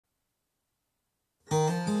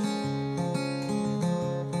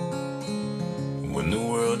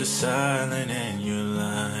the silent and you're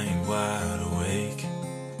lying wide awake.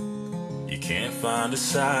 You can't find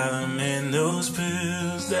asylum in those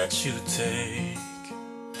pills that you take.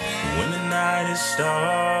 When the night is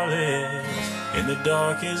starless and the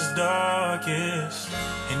darkest,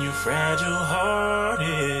 and your fragile heart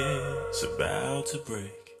is about to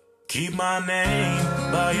break, keep my name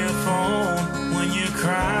by your phone when you're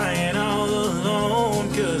crying all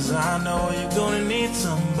alone, 'cause I know you're gonna need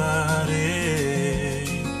somebody.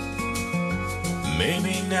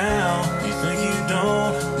 Maybe now you think you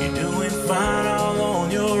don't, you're doing fine all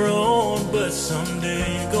on your own, but someday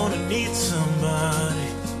you're gonna need somebody,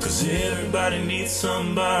 'cause everybody needs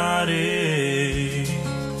somebody.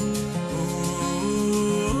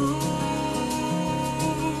 Ooh,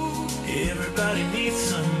 everybody needs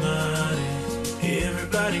somebody.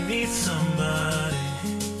 Everybody needs somebody.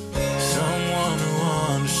 Someone who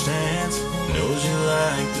understands, knows you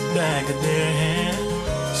like the back of their hand.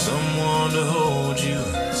 Someone to hold you,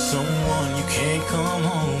 someone you can't come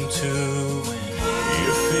home to when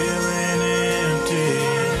you're feeling empty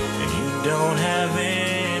and you don't have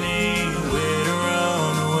anywhere to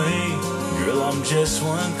run away. Girl, I'm just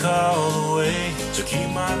one call away, so keep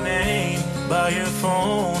my name by your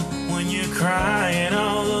phone when you're crying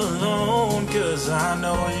all alone, 'cause I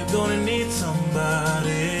know you're gonna need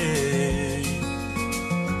somebody.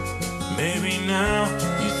 Maybe now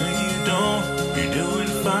you think you don't, you're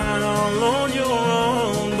doing fine all on your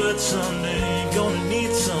own, but someday you're gonna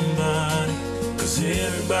need somebody, 'cause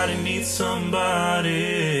everybody needs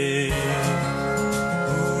somebody.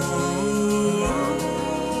 Ooh,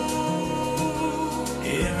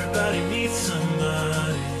 everybody needs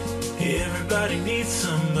somebody. Everybody needs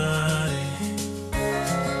somebody.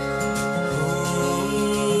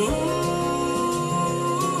 Ooh,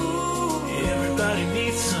 everybody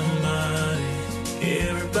needs somebody.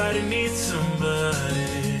 Everybody needs somebody.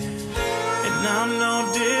 And I'm no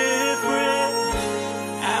different,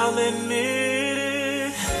 I'll admit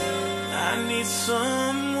it. I need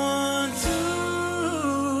someone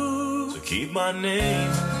too. So keep my name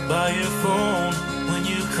by your phone when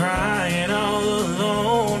you're crying all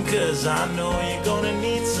alone, 'cause I know you're gonna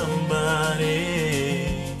need somebody.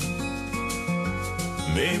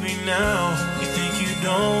 Maybe now you think you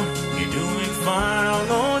don't, you're doing fine all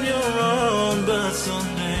on your own, but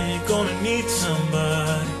someday you're gonna need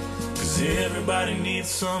somebody, 'cause everybody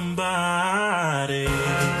needs somebody.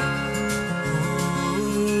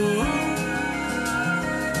 Ooh,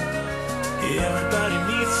 everybody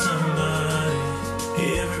needs somebody.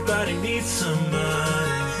 Everybody needs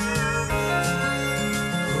somebody.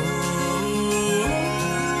 Ooh,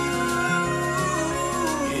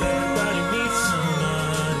 everybody needs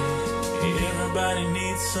somebody. Everybody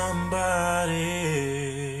needs somebody.